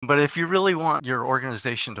But if you really want your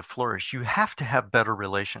organization to flourish, you have to have better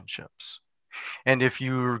relationships. And if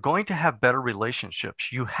you're going to have better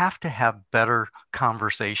relationships, you have to have better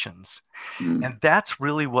conversations. Mm. And that's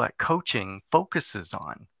really what coaching focuses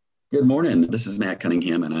on. Good morning. This is Matt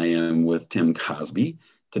Cunningham, and I am with Tim Cosby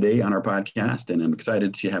today on our podcast. And I'm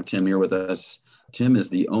excited to have Tim here with us. Tim is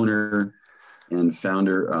the owner and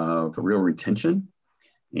founder of Real Retention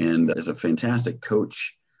and is a fantastic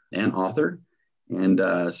coach and author and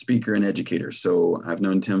speaker and educator. So I've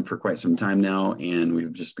known Tim for quite some time now, and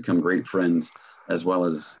we've just become great friends, as well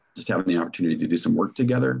as just having the opportunity to do some work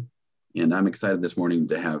together. And I'm excited this morning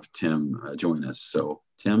to have Tim join us. So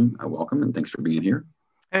Tim, welcome and thanks for being here.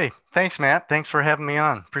 Hey, thanks, Matt. Thanks for having me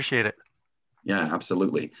on. Appreciate it. Yeah,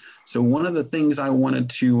 absolutely. So one of the things I wanted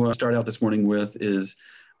to start out this morning with is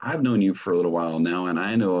I've known you for a little while now, and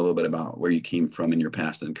I know a little bit about where you came from in your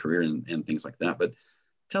past and career and things like that. But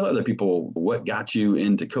tell other people what got you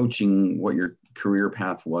into coaching, what your career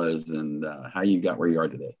path was, and how you got where you are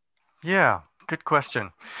today. Yeah, good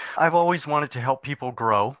question. I've always wanted to help people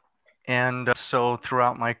grow. And so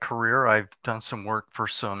throughout my career, I've done some work for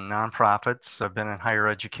some nonprofits. I've been in higher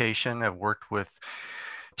education. I've worked with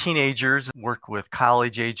teenagers, worked with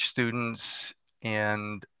college age students,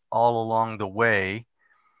 and all along the way,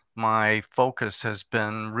 my focus has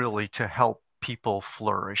been really to help people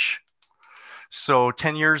flourish. So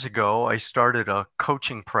 10 years ago, I started a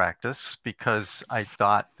coaching practice because I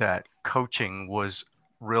thought that coaching was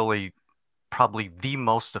really probably the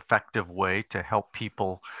most effective way to help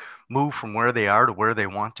people move from where they are to where they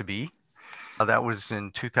want to be. That was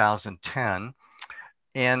in 2010.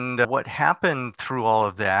 And what happened through all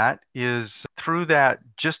of that is through that,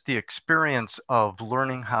 just the experience of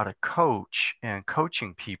learning how to coach and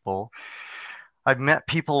coaching people, I've met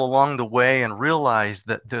people along the way and realized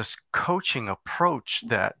that this coaching approach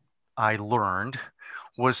that I learned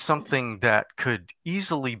was something that could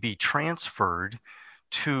easily be transferred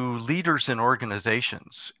to leaders in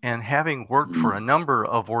organizations. And having worked for a Mm. number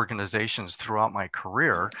of organizations throughout my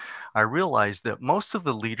career, I realized that most of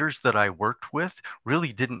the leaders that I worked with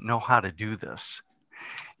really didn't know how to do this. Ah,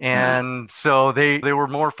 And so they were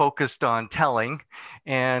more focused on telling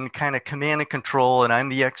and kind of command and control, and I'm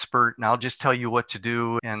the expert and I'll just tell you what to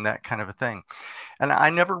do and that kind of a thing. And I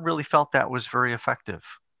never really felt that was very effective.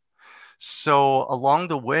 So along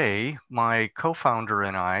the way, my co-founder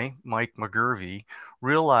and I, Mike McGurvey,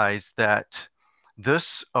 realized that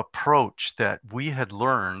this approach that we had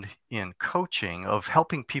learned in coaching of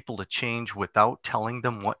helping people to change without telling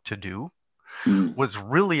them what to do mm. was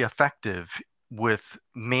really effective with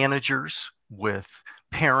managers, with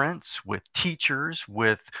parents, with teachers,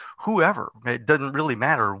 with whoever. It doesn't really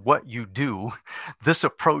matter what you do. This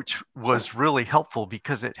approach was really helpful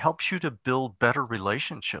because it helps you to build better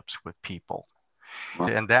relationships with people. Wow.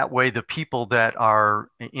 And that way, the people that are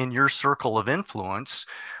in your circle of influence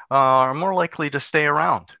are more likely to stay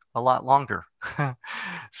around a lot longer.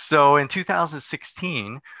 So in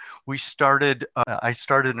 2016, I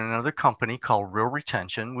started another company called Real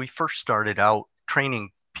Retention. We first started out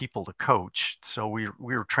training people to coach. So we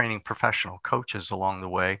were training professional coaches along the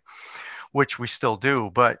way, which we still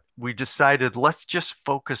do, but we decided let's just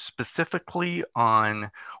focus specifically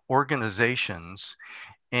on organizations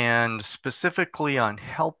and specifically on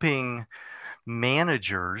helping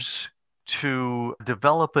managers to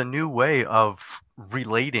develop a new way of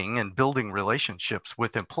relating and building relationships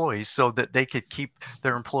with employees so that they could keep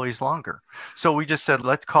their employees longer. So we just said,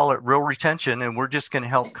 let's call it real retention, and we're just going to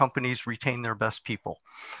help companies retain their best people.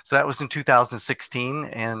 So that was in 2016,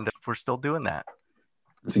 and we're still doing that.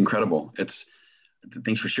 It's incredible.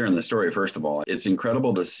 Thanks for sharing the story. First of all, it's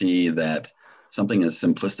incredible to see that something as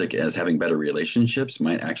simplistic as having better relationships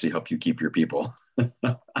might actually help you keep your people.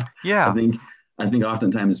 I Yeah. think I think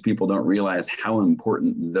oftentimes people don't realize how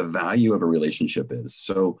important the value of a relationship is.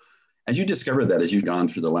 So as you discovered that, as you've gone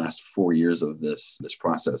through the last 4 years of this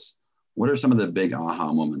process, what are some of the big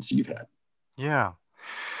aha moments you've had? Yeah.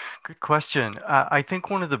 Good question. I think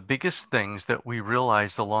one of the biggest things that we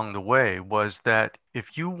realized along the way was that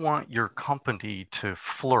if you want your company to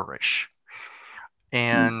flourish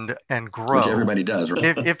Mm. and Which grow, everybody does,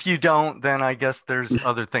 right? if you don't, then I guess there's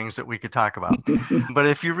other things that we could talk about. But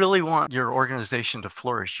if you really want your organization to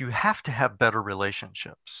flourish, you have to have better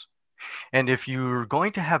relationships. And if you're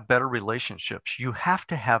going to have better relationships, you have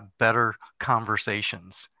to have better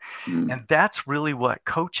conversations. Mm. And that's really what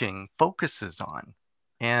coaching focuses on.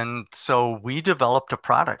 And so we developed a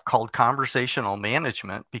product called conversational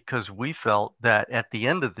management because we felt that at the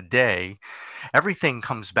end of the day, everything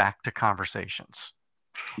comes back to conversations.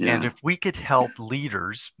 And Yeah. if we could help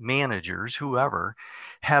leaders, managers, whoever,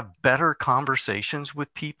 have better conversations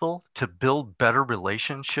with people to build better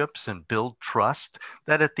relationships and build trust,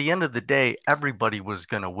 that at the end of the day, everybody was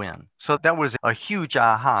going to win. So that was a huge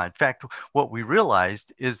aha. In fact, what we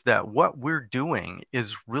realized is that what we're doing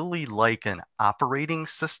is really like an operating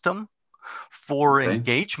system for Okay.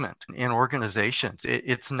 engagement in organizations.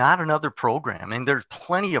 It's not another program. And there's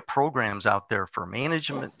plenty of programs out there for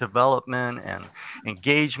management development and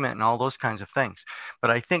engagement and all those kinds of things.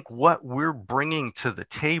 But I think what we're bringing to the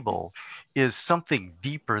table is something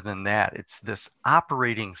deeper than that. It's this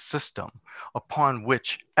operating system upon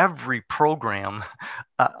which every program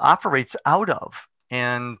operates out of.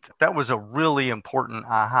 And that was a really important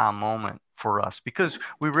aha moment for us because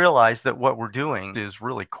we realized that what we're doing is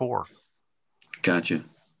really core. Gotcha.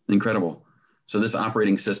 Incredible. So this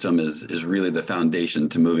operating system is really the foundation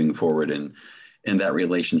to moving forward in that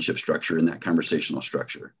relationship structure, in that conversational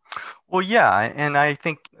structure. Well, yeah, and I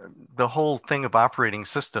think the whole thing of operating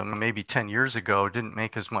system maybe 10 years ago didn't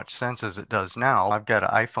make as much sense as it does now. I've got an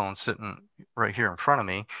iPhone sitting right here in front of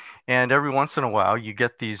me, and every once in a while you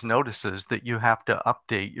get these notices that you have to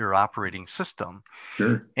update your operating system.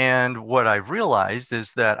 Sure. And what I've realized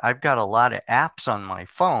is that I've got a lot of apps on my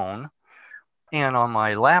phone and on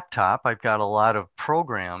my laptop, I've got a lot of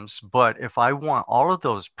programs, but if I want all of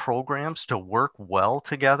those programs to work well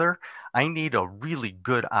together, I need a really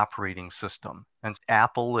good operating system. And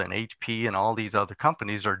Apple and HP and all these other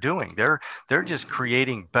companies are doing. They're just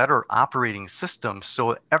creating better operating systems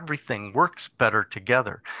so everything works better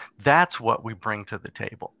together. That's what we bring to the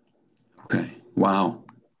table. Okay. Wow.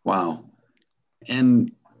 Wow.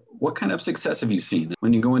 And what kind of success have you seen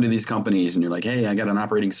when you go into these companies and you're like, hey, I got an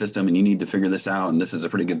operating system and you need to figure this out and this is a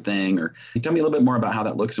pretty good thing? Or can you tell me a little bit more about how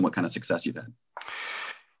that looks and what kind of success you've had?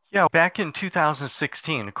 Yeah, back in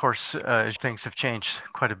 2016, of course, things have changed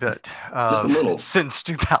quite a bit Just a little. since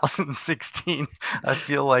 2016. I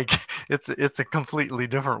feel like it's a completely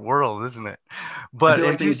different world, isn't it? I But feel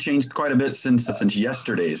in like two, things changed quite a bit since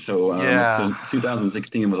yesterday. So yeah,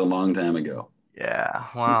 2016 was a long time ago. yeah.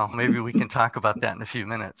 Well, maybe we can talk about that in a few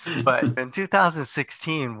minutes. But in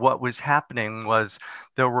 2016, what was happening was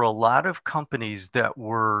there were a lot of companies that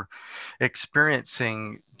were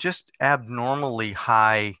experiencing just abnormally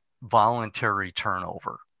high voluntary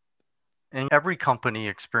turnover. And every company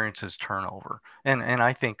experiences turnover. And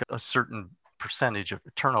I think a certain percentage of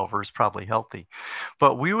turnover is probably healthy.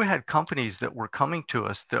 But we had companies that were coming to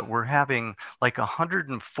us that were having like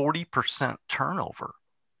 140% turnover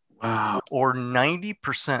Wow. or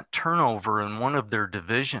 90% turnover in one of their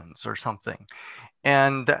divisions or something.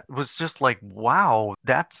 And that was just like, wow,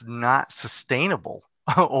 that's not sustainable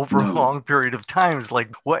over a No. long period of time. It's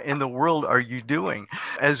like, what in the world are you doing?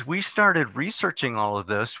 As we started researching all of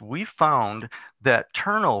this, we found that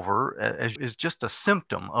turnover is just a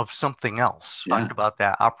symptom of something else. Talked Yeah. about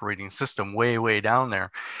that operating system way, way down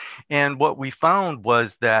there. And what we found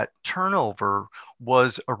was that turnover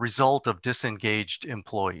was a result of disengaged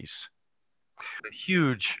employees. A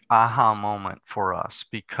huge aha moment for us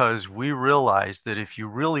because we realized that if you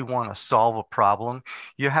really want to solve a problem,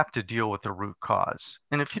 you have to deal with the root cause.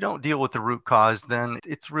 And if you don't deal with the root cause, then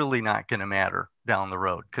it's really not going to matter down the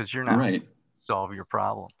road because you're not Right. solve your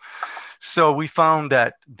problem. So we found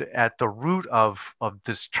that at the root of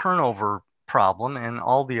this turnover problem and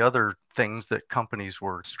all the other things that companies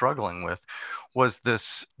were struggling with was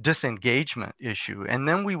this disengagement issue. And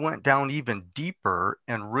then we went down even deeper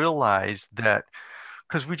and realized that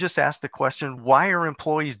because we just asked the question, why are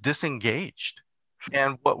employees disengaged?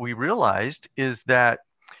 And what we realized is that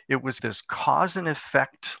it was this cause and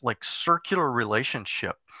effect, like circular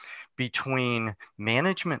relationship between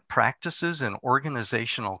management practices and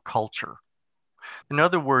organizational culture. In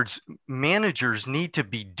other words, managers need to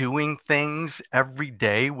be doing things every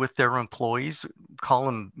day with their employees, call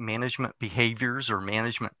them management behaviors or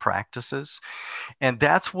management practices. And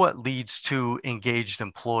that's what leads to engaged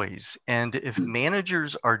employees. And if Mm.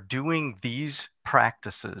 managers are doing these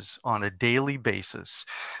practices on a daily basis,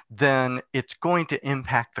 then it's going to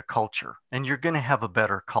impact the culture and you're going to have a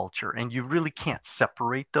better culture. And you really can't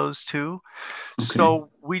separate those two. Okay. So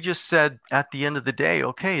we just said at the end of the day,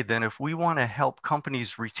 okay, then if we want to help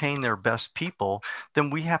companies retain their best people, then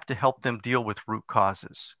we have to help them deal with root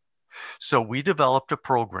causes. So we developed a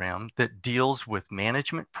program that deals with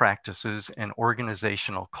management practices and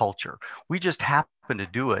organizational culture. We just happen to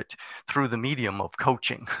do it through the medium of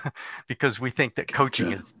coaching because we think that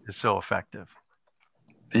coaching Gotcha. is so effective.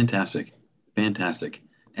 Fantastic. Fantastic.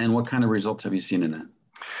 And what kind of results have you seen in that?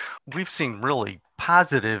 We've seen really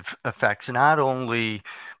positive effects, not only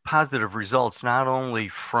positive results, not only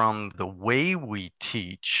from the way we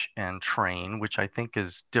teach and train, which I think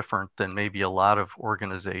is different than maybe a lot of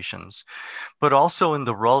organizations, but also in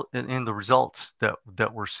the results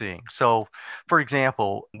that we're seeing. So, for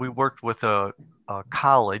example, we worked with a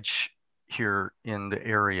college here in the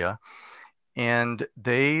area, and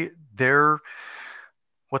their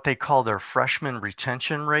what they call their freshman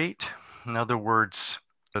retention rate. In other words,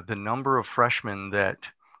 the number of freshmen that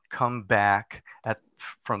come back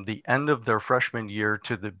from the end of their freshman year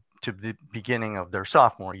to the beginning of their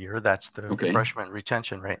sophomore year. That's the Okay. freshman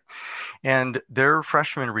retention rate. And their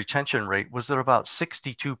freshman retention rate was at about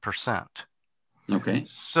 62%. Okay.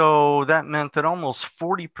 So that meant that almost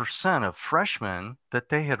 40% of freshmen that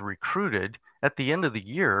they had recruited at the end of the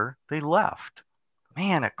year, they left.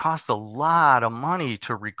 Man, it costs a lot of money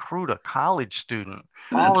to recruit a college student.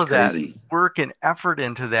 All That's of that crazy. work and effort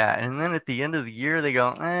into that. And then at the end of the year, they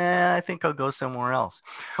go, I think I'll go somewhere else.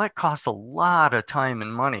 That costs a lot of time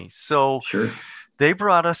and money. So Sure. they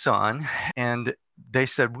brought us on and they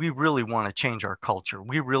said, we really want to change our culture.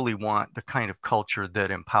 We really want the kind of culture that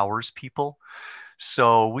empowers people.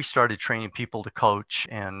 So we started training people to coach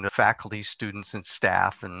and faculty, students, and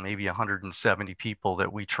staff, and maybe 170 people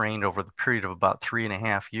that we trained over the period of about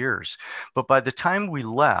 3.5 years. But by the time we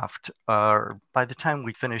left, by the time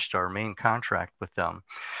we finished our main contract with them,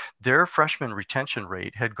 their freshman retention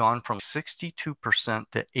rate had gone from 62%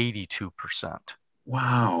 to 82%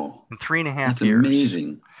 Wow. in three and a That's half years.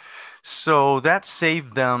 amazing. So that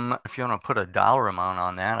saved them, if you want to put a dollar amount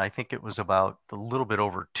on that, I think it was about a little bit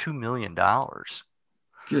over $2 million.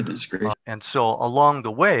 Goodness gracious. And so along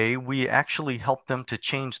the way, we actually helped them to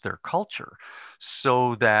change their culture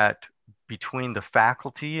so that between the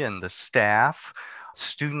faculty and the staff,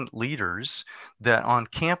 student leaders, that on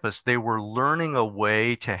campus, they were learning a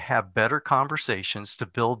way to have better conversations, to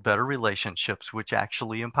build better relationships, which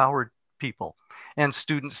actually empowered people, and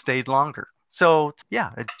students stayed longer. So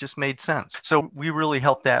yeah, it just made sense. So we really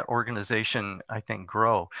helped that organization, I think,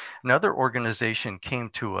 grow. Another organization came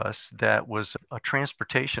to us that was a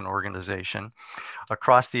transportation organization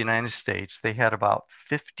across the United States. They had about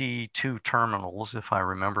 52 terminals, if I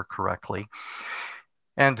remember correctly.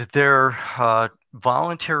 And their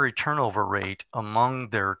voluntary turnover rate among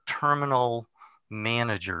their terminal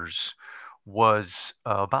managers was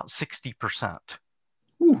about 60%.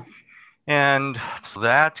 Whew, And so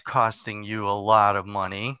that's costing you a lot of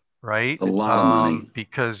money, right? a lot of money.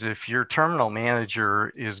 Because if your terminal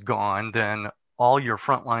manager is gone, then all your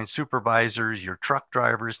frontline supervisors, your truck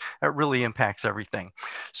drivers, that really impacts everything.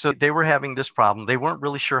 So they were having this problem. They weren't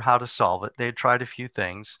really sure how to solve it. They had tried a few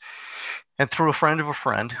things. And through a friend of a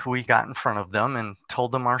friend, we got in front of them and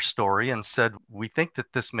told them our story and said, we think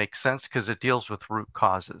that this makes sense because it deals with root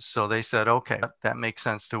causes. So they said, okay, that makes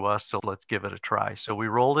sense to us. So let's give it a try. So we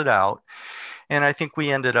rolled it out. And I think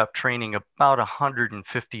we ended up training about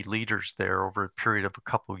 150 leaders there over a period of a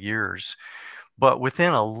couple of years. But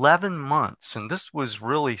within 11 months, and this was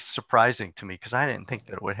really surprising to me because I didn't think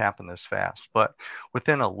that it would happen this fast, but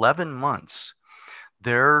within 11 months,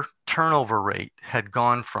 their turnover rate had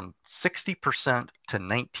gone from 60% to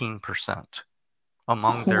 19%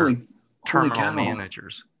 among their Holy terminal cow.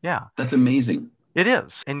 managers. Yeah, That's amazing. it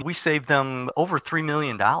is. And we saved them over $3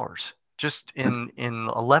 million just That's in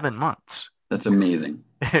 11 months. that's amazing.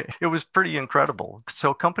 It was pretty incredible.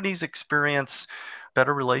 So companies experience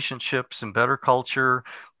better relationships and better culture,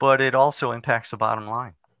 but it also impacts the bottom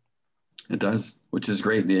line. It does, which is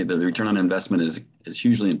great. The return on investment is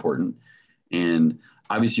hugely important. And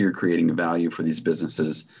obviously you're creating value for these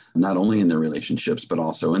businesses, not only in their relationships, but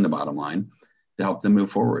also in the bottom line to help them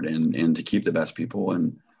move forward and to keep the best people.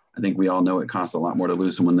 And I think we all know it costs a lot more to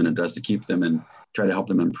lose someone than it does to keep them and try to help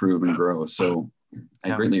them improve and grow. So I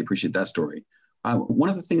Yeah. greatly appreciate that story. One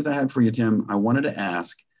of the things I had for you, Tim, I wanted to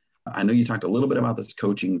ask, I know you talked a little bit about this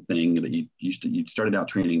coaching thing that you started out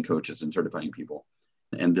training coaches and certifying people.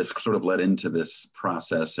 And this sort of led into this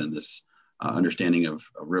process and this understanding of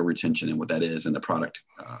real retention and what that is and the product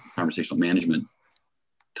conversational management.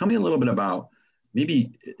 Tell me a little bit about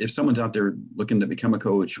maybe if someone's out there looking to become a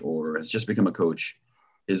coach or has just become a coach,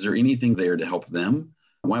 is there anything there to help them?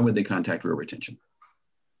 Why would they contact real retention?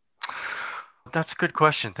 That's a good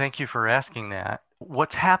question. Thank you for asking that.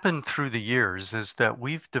 What's happened through the years is that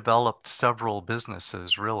we've developed several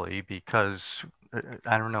businesses really because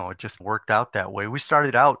I don't know, it just worked out that way. We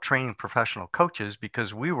started out training professional coaches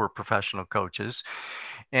because we were professional coaches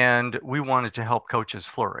and we wanted to help coaches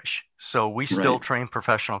flourish. So we still Right. train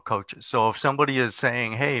professional coaches. So if somebody is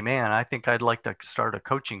saying, hey, man, I think I'd like to start a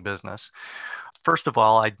coaching business, first of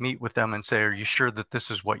all, I'd meet with them and say, are you sure that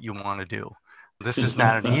this is what you want to do? This is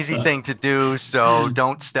not an easy thing to do, so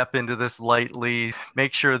don't step into this lightly.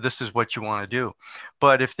 Make sure this is what you want to do.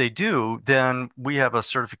 But if they do, then we have a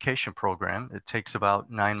certification program. It takes about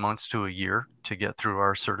 9 months to a year to get through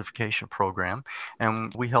our certification program,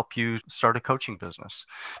 and we help you start a coaching business.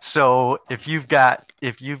 So if you've got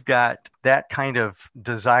that kind of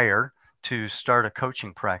desire to start a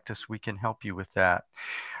coaching practice, we can help you with that.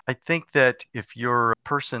 I think that if you're a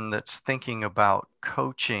person that's thinking about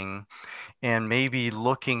coaching and maybe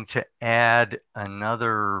looking to add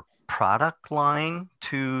another product line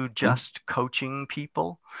to Okay. just coaching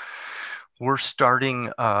people, we're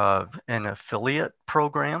starting an affiliate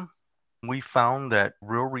program. We found that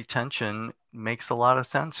real retention makes a lot of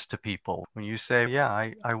sense to people. When you say,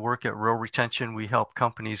 yeah, I work at Real Retention, we help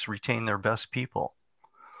companies retain their best people.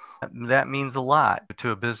 That means a lot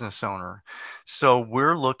to a business owner. So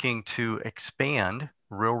we're looking to expand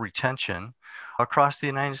Real Retention across the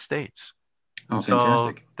United States. Oh, So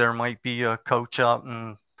fantastic. there might be a coach out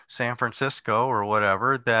in San Francisco or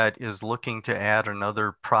whatever that is looking to add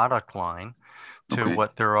another product line to Okay.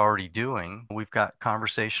 what they're already doing. We've got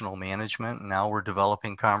conversational management, and now we're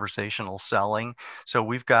developing conversational selling. So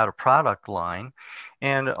we've got a product line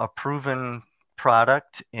and a proven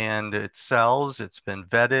product, and it sells. It's been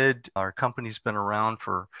vetted. Our company's been around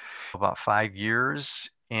for about 5 years,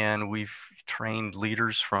 and we've trained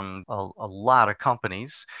leaders from a lot of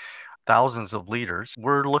companies, thousands of leaders.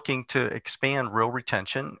 We're looking to expand real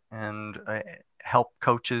retention and help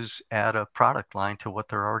coaches add a product line to what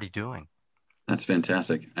they're already doing. That's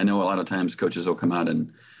fantastic. I know a lot of times coaches will come out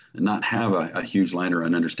and not have a huge line or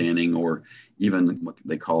an understanding or even what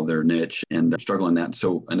they call their niche and struggle in that.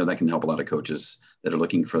 So I know that can help a lot of coaches that are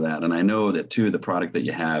looking for that. And I know that too, the product that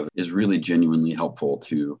you have is really genuinely helpful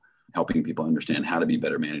to helping people understand how to be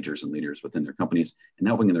better managers and leaders within their companies and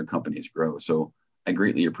helping their companies grow. So I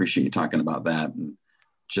greatly appreciate you talking about that and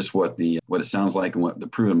just what it sounds like and what the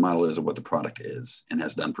proven model is of what the product is and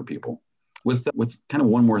has done for people. With kind of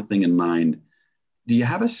one more thing in mind, do you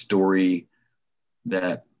have a story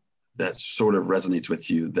that sort of resonates with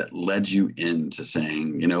you that led you into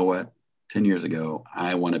saying, you know what, 10 years ago,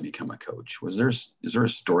 I want to become a coach? Is there a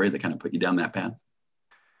story that kind of put you down that path?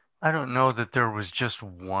 I don't know that there was just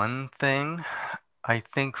one thing. I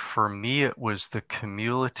think for me, it was the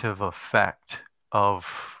cumulative effect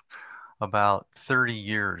of about 30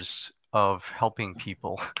 years of helping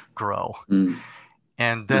people grow. Mm.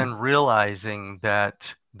 And then realizing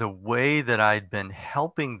that the way that I'd been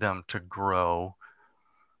helping them to grow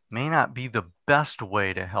may not be the best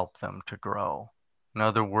way to help them to grow. In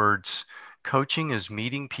other words, coaching is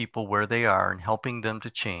meeting people where they are and helping them to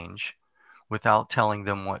change without telling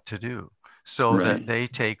them what to do so that Right. they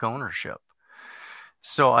take ownership.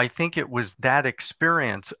 So I think it was that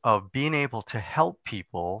experience of being able to help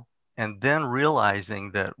people and then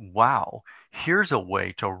realizing that, wow, here's a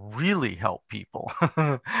way to really help people.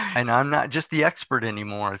 And I'm not just the expert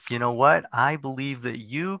anymore. It's, you know what? I believe that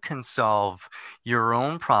you can solve your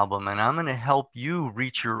own problem and I'm going to help you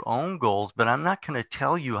reach your own goals, but I'm not going to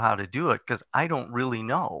tell you how to do it because I don't really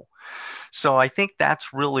know. So I think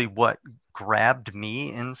that's really what grabbed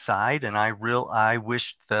me inside, and I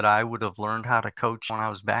wished that I would have learned how to coach when I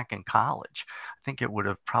was back in college. I think it would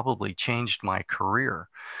have probably changed my career.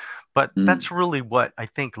 But Mm. that's really what I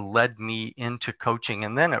think led me into coaching.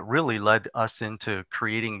 And then it really led us into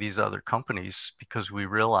creating these other companies because we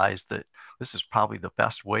realized that this is probably the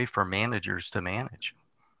best way for managers to manage.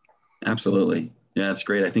 Absolutely. Yeah, it's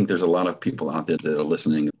great. I think there's a lot of people out there that are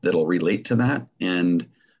listening that'll relate to that. And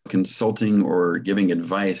consulting or giving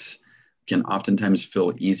advice can oftentimes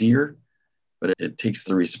feel easier, but it takes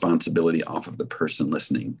the responsibility off of the person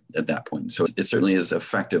listening at that point. So it certainly is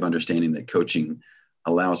effective understanding that coaching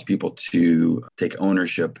allows people to take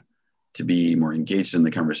ownership, to be more engaged in the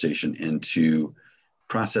conversation, and to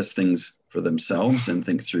process things for themselves and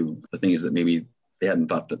think through the things that maybe they hadn't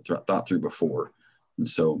thought through before. And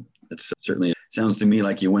so it's certainly sounds to me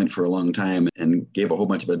like you went for a long time and gave a whole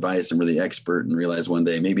bunch of advice and were the expert and realized one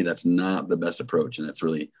day maybe that's not the best approach. And that's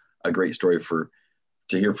really a great story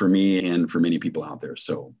to hear from me and for many people out there.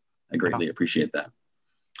 So I Yeah, greatly appreciate that.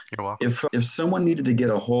 you're welcome. If someone needed to get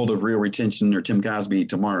a hold of Real Retention or Tim Cosby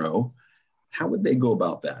tomorrow, how would they go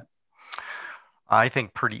about that? I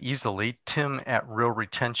think pretty easily, Tim at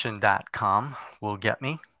realretention.com will get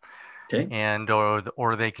me. Okay, And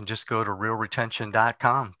or they can just go to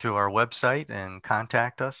realretention.com to our website and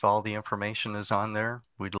contact us. All the information is on there.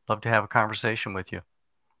 We'd love to have a conversation with you.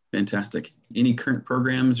 fantastic. Any current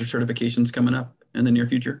programs or certifications coming up in the near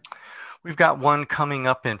future? We've got one coming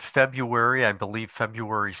up in February, I believe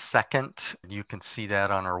February 2nd. You can see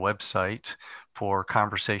that on our website for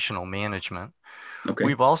conversational management. Okay.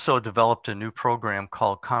 We've also developed a new program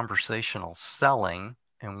called conversational selling,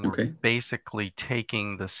 and we're Okay. basically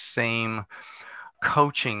taking the same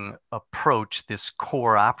coaching approach, this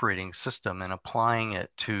core operating system, and applying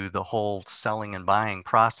it to the whole selling and buying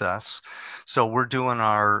process. So I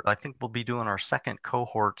think we'll be doing our second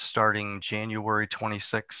cohort starting January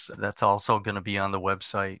 26th. That's also going to be on the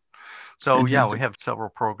website. So yeah, we Fantastic. have several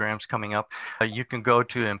programs coming up. You can go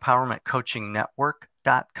to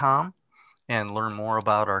empowermentcoachingnetwork.com and learn more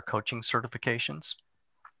about our coaching certifications.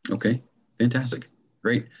 Okay. Fantastic.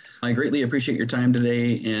 Great. I greatly appreciate your time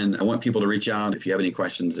today. And I want people to reach out if you have any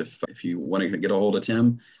questions. If you want to get a hold of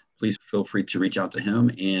Tim, please feel free to reach out to him.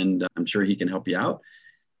 And I'm sure he can help you out.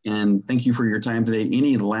 And thank you for your time today.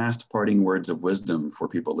 Any last parting words of wisdom for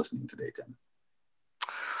people listening today, Tim?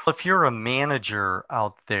 If you're a manager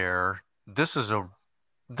out there, this is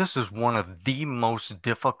one of the most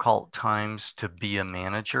difficult times to be a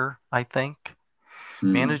manager, I think.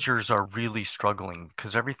 Hmm. Managers are really struggling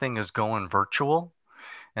because everything is going virtual,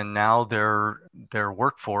 and now their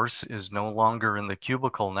workforce is no longer in the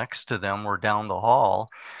cubicle next to them or down the hall.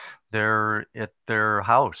 They're at their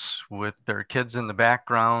house with their kids in the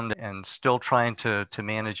background and still trying to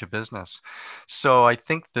manage a business. So I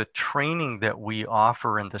think the training that we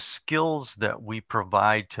offer and the skills that we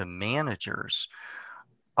provide to managers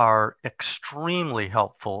are extremely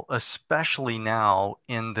helpful, especially now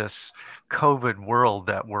in this COVID world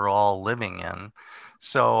that we're all living in.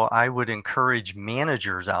 So I would encourage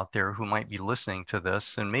managers out there who might be listening to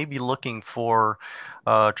this and maybe looking for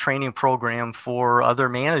a training program for other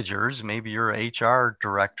managers. Maybe you're a HR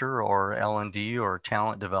director or L&D or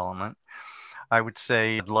talent development. I would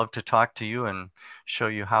say I'd love to talk to you and show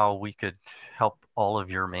you how we could help all of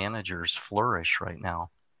your managers flourish right now.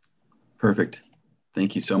 Perfect.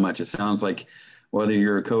 Thank you so much. It sounds like whether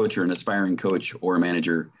you're a coach or an aspiring coach or a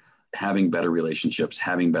manager, having better relationships,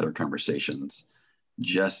 having better conversations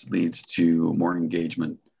just leads to more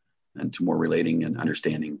engagement and to more relating and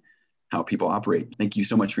understanding how people operate. Thank you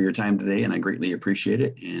so much for your time today, and I greatly appreciate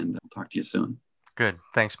it. And I'll talk to you soon. Good.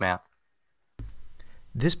 Thanks, Matt.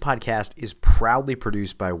 This podcast is proudly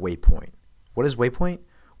produced by Waypoint. What is Waypoint?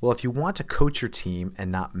 Well, if you want to coach your team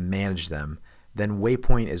and not manage them, then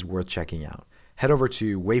Waypoint is worth checking out. Head over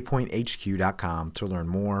to waypointhq.com to learn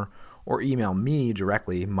more, or email me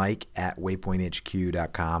directly,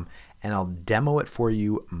 mike@waypointhq.com, and I'll demo it for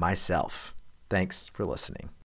you myself. Thanks for listening.